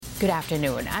Good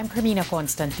afternoon. I'm Carmina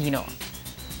Constantino.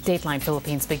 Dateline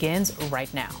Philippines begins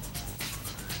right now.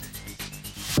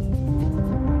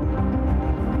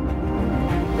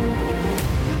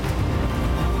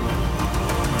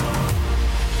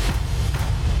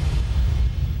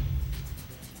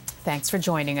 Thanks for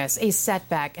joining us. A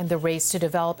setback in the race to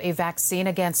develop a vaccine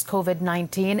against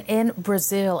COVID-19 in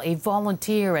Brazil. A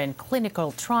volunteer in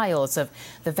clinical trials of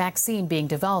the vaccine being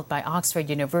developed by Oxford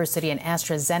University and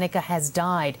AstraZeneca has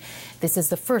died. This is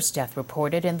the first death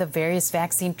reported in the various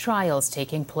vaccine trials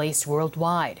taking place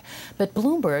worldwide. But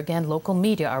Bloomberg and local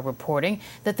media are reporting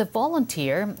that the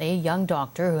volunteer, a young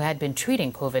doctor who had been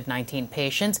treating COVID-19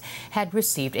 patients, had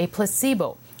received a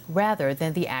placebo rather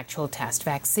than the actual test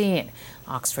vaccine.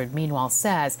 Oxford, meanwhile,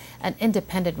 says an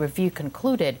independent review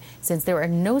concluded since there are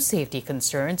no safety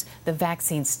concerns, the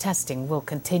vaccine's testing will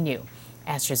continue.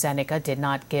 AstraZeneca did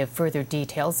not give further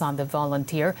details on the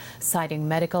volunteer, citing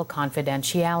medical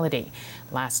confidentiality.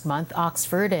 Last month,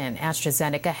 Oxford and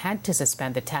AstraZeneca had to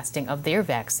suspend the testing of their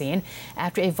vaccine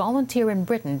after a volunteer in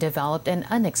Britain developed an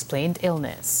unexplained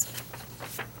illness.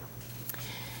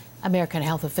 American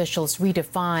health officials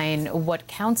redefine what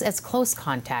counts as close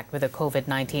contact with a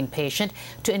COVID-19 patient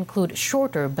to include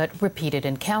shorter but repeated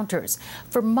encounters.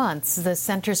 For months, the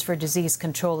Centers for Disease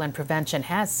Control and Prevention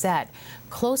has said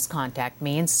close contact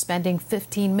means spending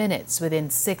 15 minutes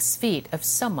within 6 feet of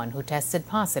someone who tested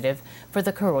positive for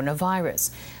the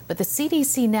coronavirus. But the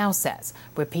CDC now says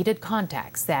repeated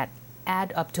contacts that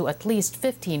add up to at least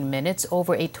 15 minutes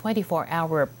over a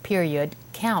 24-hour period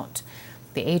count.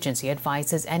 The agency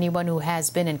advises anyone who has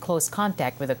been in close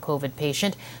contact with a COVID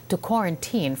patient to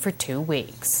quarantine for 2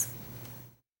 weeks.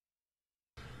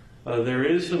 There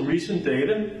is some recent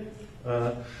data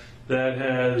that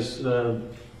has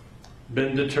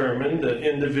been determined that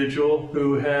individual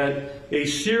who had a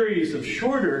series of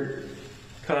shorter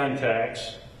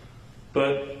contacts,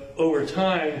 but over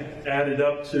time added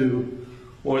up to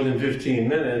more than 15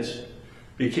 minutes,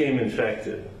 became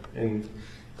infected. And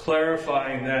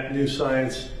clarifying that new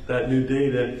science, that new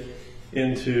data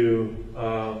into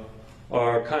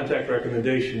our contact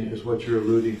recommendation is what you're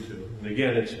alluding to. And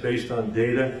again, it's based on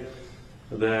data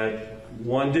that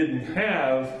one didn't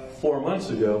have 4 months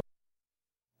ago.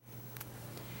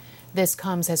 This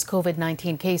comes as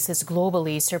COVID-19 cases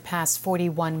globally surpass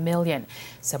 41 million.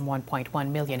 Some 1.1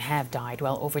 million have died,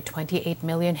 while over 28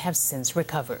 million have since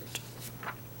recovered.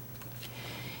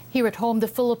 Here at home, the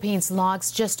Philippines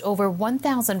logs just over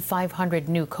 1,500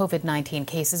 new COVID-19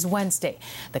 cases Wednesday,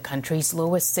 the country's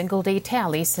lowest single-day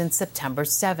tally since September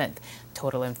 7th.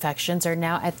 Total infections are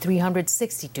now at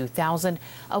 362,000,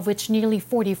 of which nearly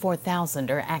 44,000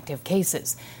 are active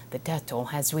cases. The death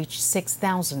toll has reached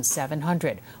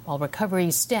 6,700, while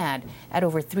recoveries stand at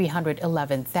over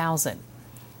 311,000.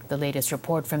 The latest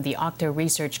report from the Octa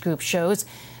Research Group shows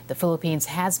the Philippines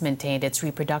has maintained its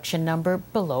reproduction number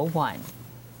below 1.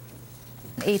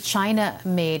 A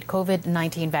China-made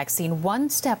COVID-19 vaccine one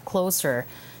step closer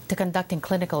to conducting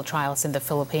clinical trials in the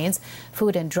Philippines.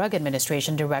 Food and Drug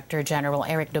Administration Director General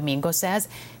Eric Domingo says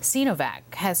Sinovac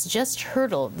has just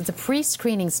hurdled the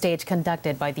pre-screening stage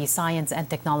conducted by the Science and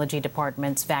Technology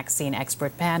Department's vaccine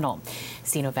expert panel.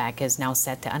 Sinovac is now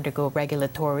set to undergo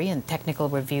regulatory and technical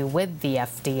review with the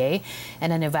FDA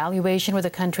and an evaluation with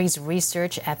the country's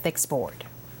Research Ethics Board.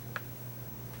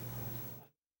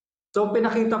 So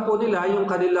pinakita po nila yung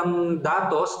kanilang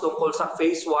datos tungkol sa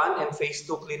phase 1 and phase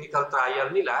 2 clinical trial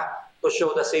nila to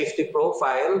show the safety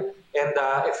profile and the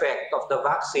effect of the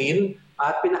vaccine.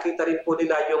 At pinakita rin po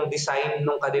nila yung design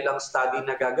ng kanilang study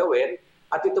na gagawin.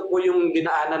 At ito po yung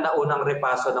dinaanan na unang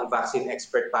repaso ng vaccine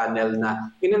expert panel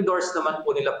na in-endorse naman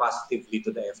po nila positively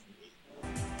to the FDA.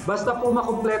 Basta po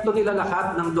makumpleto nila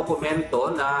lahat ng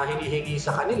dokumento na hinihingi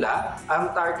sa kanila,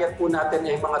 ang target po natin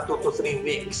ay mga 2 to 3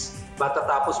 weeks.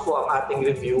 Matatapos po ang ating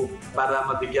review para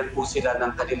mabigyan po sila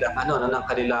ng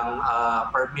kanilang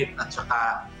permit at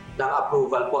saka ng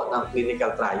approval po ng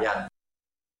clinical trial.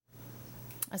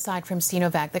 Aside from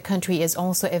Sinovac, the country is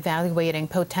also evaluating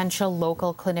potential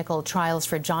local clinical trials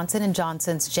for Johnson &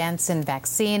 Johnson's Janssen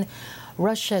vaccine,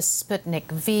 Russia's Sputnik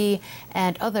V,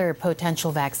 and other potential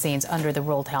vaccines under the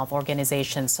World Health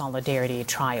Organization Solidarity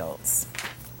trials.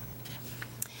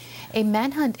 A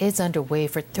manhunt is underway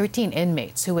for 13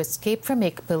 inmates who escaped from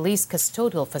a police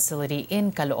custodial facility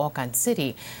in Caloocan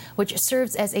City, which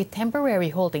serves as a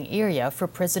temporary holding area for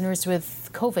prisoners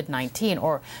with COVID-19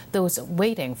 or those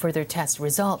waiting for their test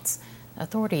results.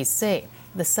 Authorities say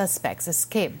the suspects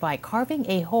escaped by carving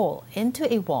a hole into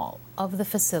a wall of the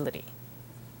facility.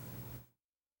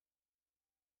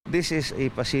 This is a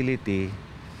facility,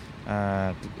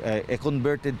 a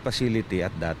converted facility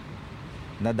at that,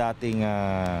 na dating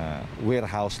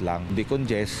warehouse lang,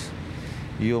 decongest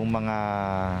yung mga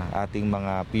ating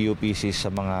mga PUPCs sa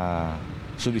mga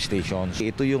substations.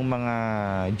 Ito yung mga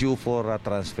due for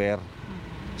transfer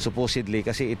supposedly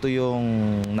kasi ito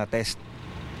yung na-test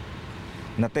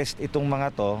itong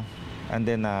mga to, and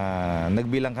then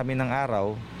nagbilang kami ng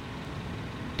araw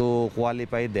to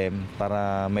qualify them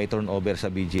para may turnover sa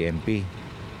BGMP.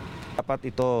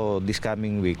 Dapat ito this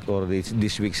coming week or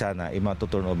this week sana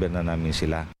matu-turnover na namin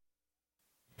sila.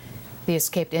 The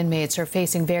escaped inmates are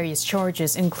facing various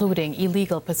charges, including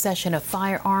illegal possession of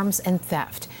firearms and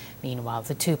theft. Meanwhile,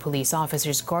 the 2 police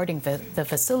officers guarding the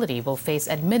facility will face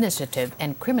administrative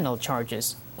and criminal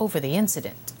charges over the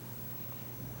incident.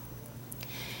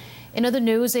 In other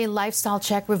news, a lifestyle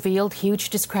check revealed huge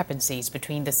discrepancies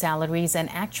between the salaries and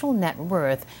actual net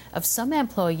worth of some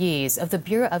employees of the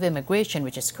Bureau of Immigration,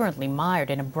 which is currently mired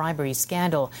in a bribery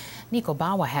scandal. Nico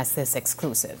Bawa has this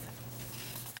exclusive.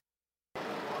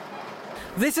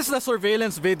 This is the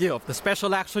surveillance video of the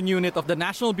Special Action Unit of the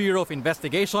National Bureau of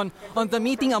Investigation on the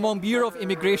meeting among Bureau of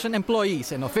Immigration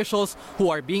employees and officials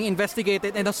who are being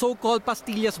investigated in the so-called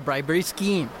Pastillas bribery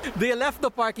scheme. They left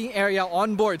the parking area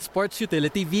on board sports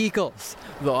utility vehicles.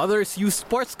 The others used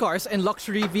sports cars and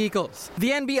luxury vehicles.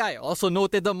 The NBI also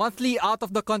noted the monthly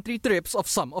out-of-the-country trips of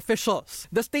some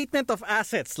officials. The statement of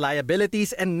assets,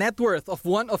 liabilities, and net worth of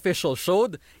one official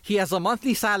showed he has a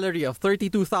monthly salary of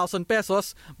 32,000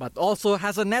 pesos but also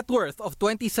has a net worth of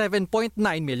 27.9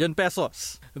 million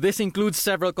pesos. This includes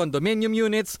several condominium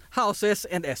units, houses,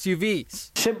 and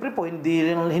SUVs. Siyempre po, hindi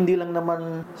lang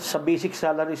naman sa basic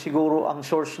salary siguro ang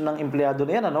source ng empleyado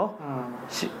na yan, ano?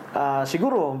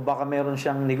 Siguro, baka meron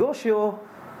siyang negosyo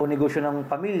o negosyo ng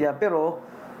pamilya, pero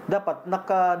dapat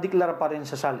nakadeklara pa rin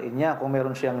sa salin niya kung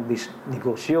meron siyang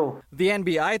negosyo. The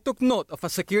NBI took note of a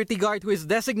security guard who is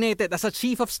designated as a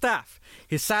chief of staff.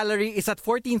 His salary is at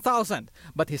 14,000,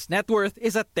 but his net worth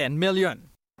is at 10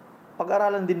 million.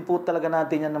 Pag-aralan din po talaga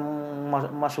natin yan ng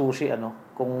masusi,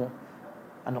 kung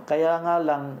kaya nga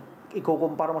lang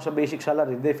ikukumpara mo sa basic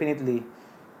salary, definitely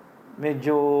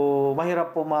medyo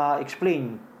mahirap po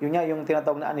ma-explain. Yun nga yung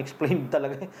tinatawag na unexplained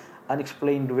talaga,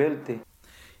 unexplained wealth.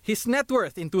 His net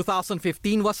worth in 2015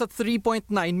 was at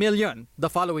 3.9 million. The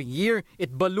following year,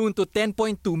 it ballooned to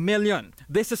 10.2 million.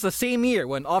 This is the same year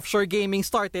when offshore gaming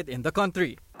started in the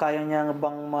country. Kaya niya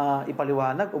bang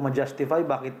maipaliwanag o ma-justify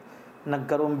bakit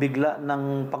nagkaroon bigla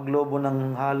ng paglobo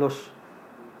ng halos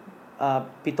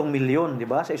 7 milyon, di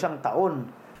ba, sa isang taon?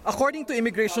 According to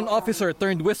immigration officer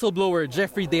turned whistleblower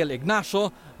Jeffrey Dale Ignacio,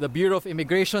 the Bureau of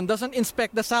Immigration doesn't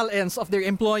inspect the SALNs of their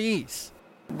employees.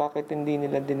 Bakit hindi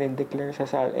nila dinedeclare sa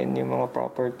SALN yung mga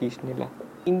properties nila?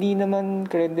 Hindi naman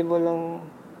credible ang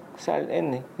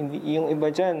SALN eh. Yung iba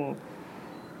dyan,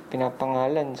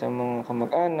 pinapangalan sa mga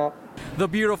kamag-anak. The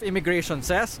Bureau of Immigration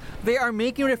says they are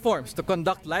making reforms to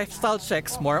conduct lifestyle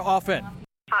checks more often.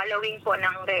 Following po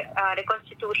ng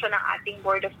reconstitution ng ating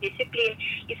Board of Discipline,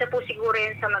 isa po siguro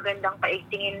yun sa magandang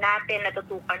paigtingin natin,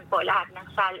 natutukan po lahat ng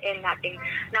SALN natin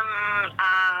ng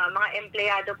mga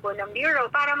empleyado po ng Bureau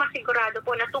para masigurado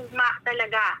po na tugma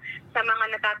talaga sa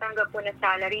mga natatanggap po na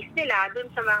salaries nila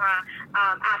dun sa mga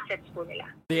assets po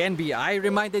nila. The NBI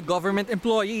reminded government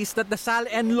employees that the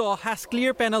SALN law has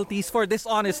clear penalties for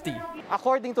dishonesty.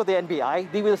 According to the NBI,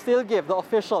 they will still give the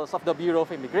officials of the Bureau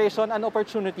of Immigration an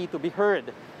opportunity to be heard.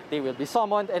 They will be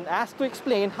summoned and asked to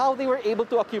explain how they were able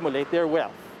to accumulate their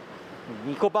wealth.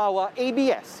 Nico Bawa,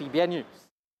 ABS-CBN News.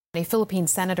 A Philippine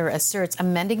senator asserts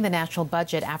amending the national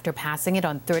budget after passing it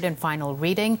on third and final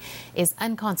reading is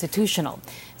unconstitutional.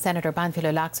 Senator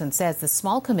Panfilo Lacson says the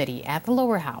small committee at the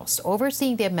lower house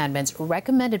overseeing the amendments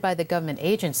recommended by the government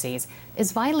agencies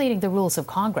is violating the rules of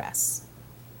Congress.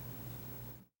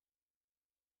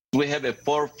 We have a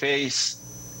 4-phase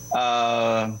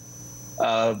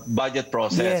budget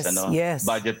process, yes.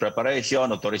 Budget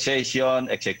preparation, authorization,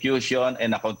 execution,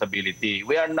 and accountability.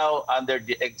 We are now under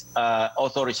the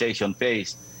authorization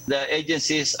phase. The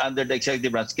agencies under the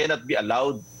executive branch cannot be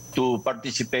allowed to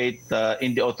participate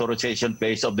in the authorization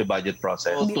phase of the budget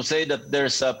process. To say that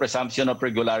there's a presumption of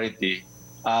regularity,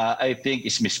 I think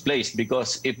is misplaced,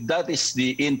 because if that is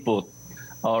the input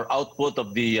or output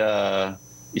of the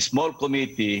small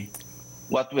committee,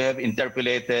 what we have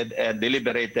interpolated and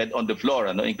deliberated on the floor,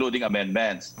 including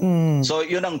amendments. So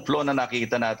yun ang flow na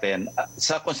nakikita natin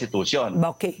sa Constitution.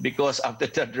 Okay. Because after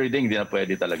third reading, hindi na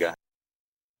pwede talaga.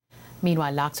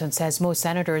 Meanwhile, Lacson says most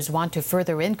senators want to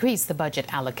further increase the budget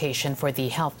allocation for the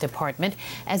health department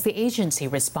as the agency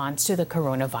responds to the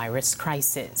coronavirus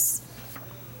crisis.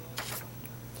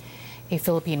 A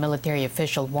Philippine military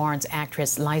official warns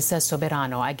actress Liza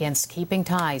Soberano against keeping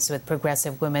ties with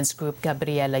progressive women's group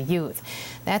Gabriela Youth.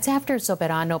 That's after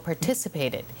Soberano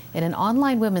participated in an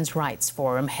online women's rights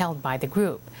forum held by the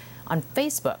group. On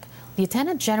Facebook,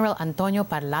 Lieutenant General Antonio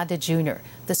Parlade Jr.,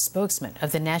 the spokesman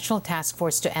of the National Task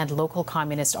Force to End Local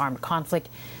Communist Armed Conflict,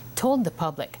 told the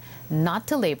public not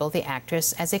to label the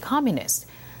actress as a communist.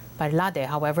 Parlade,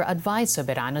 however, advised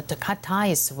Soberano to cut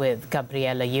ties with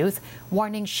Gabriela Youth,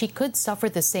 warning she could suffer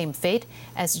the same fate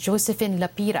as Josephine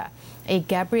Lapira, a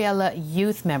Gabriela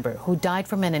Youth member who died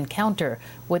from an encounter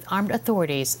with armed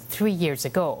authorities 3 years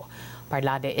ago.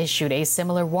 Parlade issued a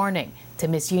similar warning to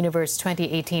Miss Universe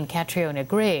 2018 Catriona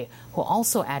Gray, who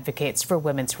also advocates for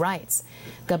women's rights.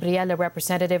 Gabriela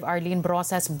Representative Arlene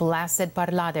Brosas blasted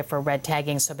Parlade for red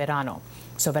tagging Soberano.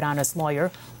 Soberano's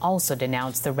lawyer also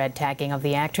denounced the red tagging of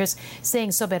the actress,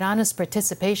 saying Soberano's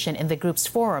participation in the group's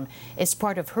forum is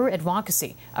part of her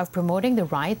advocacy of promoting the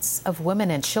rights of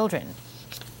women and children.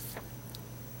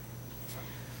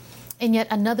 In yet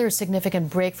another significant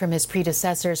break from his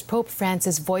predecessors, Pope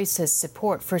Francis voices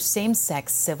support for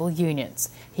same-sex civil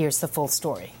unions. Here's the full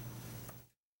story.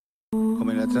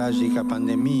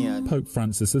 Pope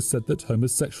Francis has said that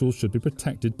homosexuals should be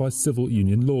protected by civil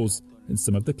union laws, in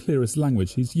some of the clearest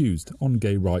language he's used on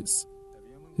gay rights.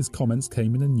 His comments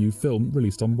came in a new film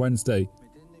released on Wednesday.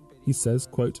 He says,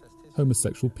 quote,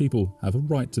 homosexual people have a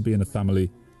right to be in a family.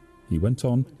 He went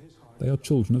on, they are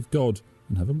children of God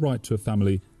and have a right to a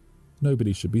family.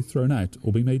 Nobody should be thrown out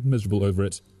or be made miserable over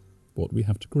it. What we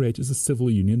have to create is a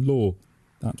civil union law.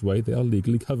 That way they are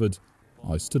legally covered.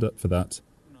 I stood up for that.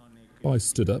 By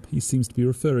stood up, he seems to be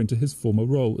referring to his former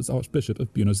role as Archbishop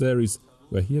of Buenos Aires,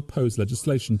 where he opposed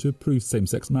legislation to approve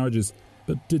same-sex marriages,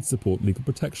 but did support legal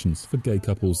protections for gay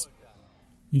couples.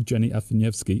 Eugeni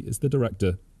Afinievsky is the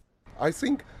director. I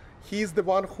think he's the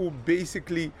one who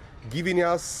basically giving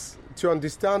us to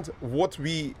understand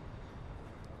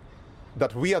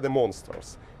that we are the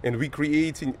monsters and we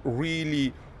creating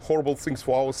really horrible things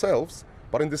for ourselves,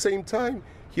 but at the same time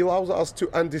he allows us to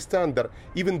understand that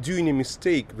even doing a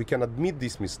mistake we can admit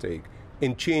this mistake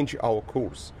and change our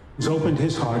course. He's opened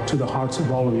his heart to the hearts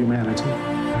of all of humanity.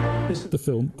 The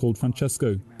film, called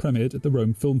Francesco, premiered at the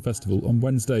Rome Film Festival on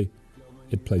Wednesday.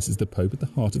 It places the Pope at the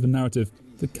heart of a narrative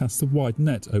that casts a wide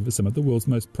net over some of the world's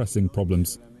most pressing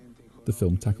problems. The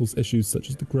film tackles issues such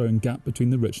as the growing gap between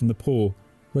the rich and the poor,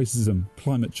 racism,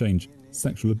 climate change,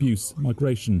 sexual abuse,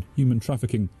 migration, human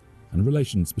trafficking, and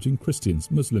relations between Christians,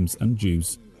 Muslims and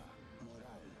Jews.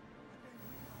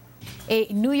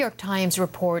 A New York Times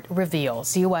report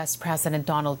reveals U.S. President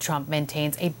Donald Trump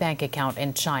maintains a bank account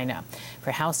in China.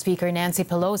 For House Speaker Nancy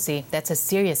Pelosi, that's a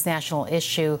serious national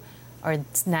issue, or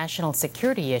national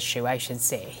security issue, I should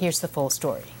say. Here's the full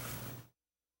story.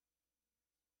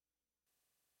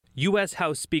 U.S.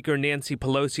 House Speaker Nancy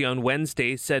Pelosi on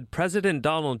Wednesday said President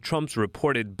Donald Trump's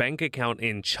reported bank account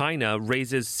in China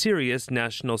raises serious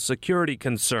national security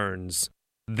concerns.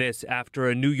 This after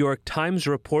a New York Times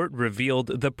report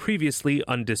revealed the previously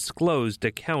undisclosed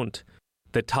account.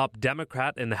 The top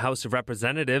Democrat in the House of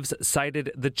Representatives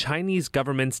cited the Chinese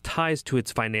government's ties to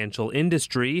its financial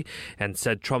industry and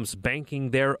said Trump's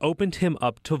banking there opened him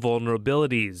up to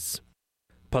vulnerabilities.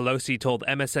 Pelosi told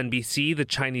MSNBC the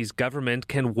Chinese government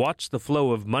can watch the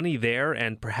flow of money there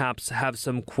and perhaps have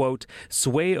some, quote,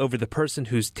 sway over the person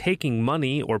who's taking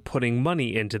money or putting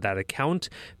money into that account,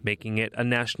 making it a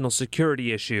national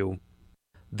security issue.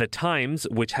 The Times,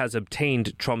 which has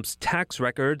obtained Trump's tax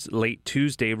records late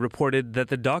Tuesday, reported that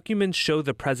the documents show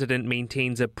the president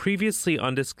maintains a previously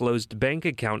undisclosed bank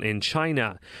account in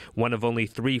China, one of only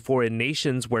 3 foreign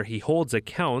nations where he holds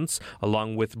accounts,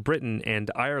 along with Britain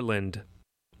and Ireland.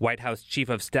 White House Chief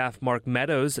of Staff Mark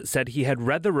Meadows said he had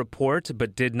read the report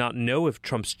but did not know if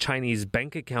Trump's Chinese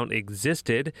bank account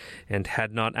existed and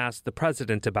had not asked the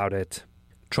president about it.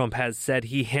 Trump has said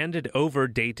he handed over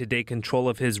day-to-day control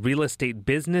of his real estate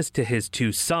business to his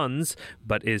 2 sons,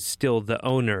 but is still the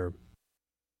owner.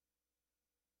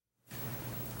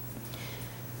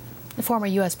 Former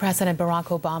U.S. President Barack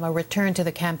Obama returned to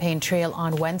the campaign trail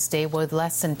on Wednesday with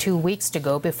less than 2 weeks to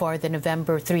go before the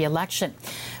November 3 election.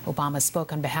 Obama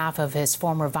spoke on behalf of his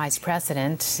former vice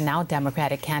president, now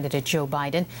Democratic candidate Joe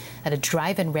Biden, at a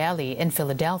drive-in rally in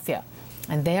Philadelphia.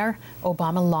 And there,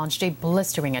 Obama launched a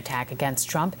blistering attack against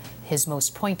Trump, his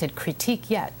most pointed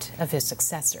critique yet of his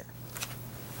successor.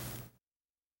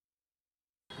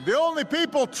 The only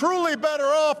people truly better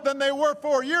off than they were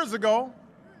 4 years ago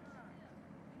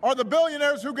are the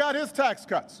billionaires who got his tax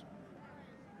cuts.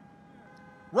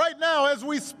 Right now, as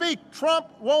we speak, Trump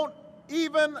won't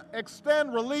even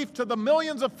extend relief to the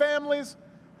millions of families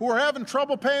who are having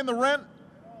trouble paying the rent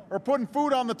or putting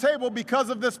food on the table because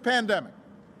of this pandemic.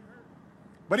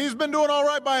 But he's been doing all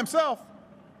right by himself.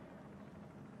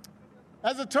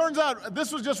 As it turns out,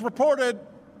 this was just reported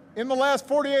in the last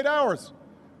 48 hours.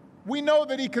 We know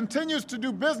that he continues to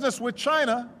do business with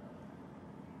China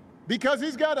because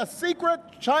he's got a secret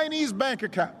Chinese bank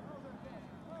account.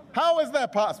 How is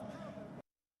that possible?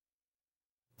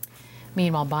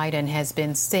 Meanwhile, Biden has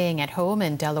been staying at home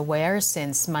in Delaware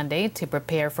since Monday to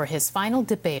prepare for his final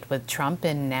debate with Trump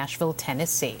in Nashville,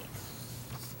 Tennessee.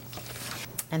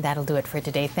 And that'll do it for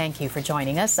today. Thank you for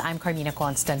joining us. I'm Carmina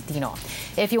Constantino.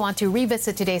 If you want to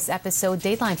revisit today's episode,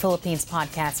 Dateline Philippines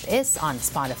podcast is on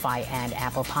Spotify and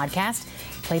Apple Podcast.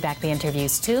 Play back the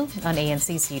interviews too on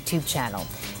ANC's YouTube channel.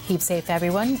 Keep safe,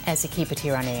 everyone, as you keep it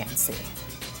here on ANC.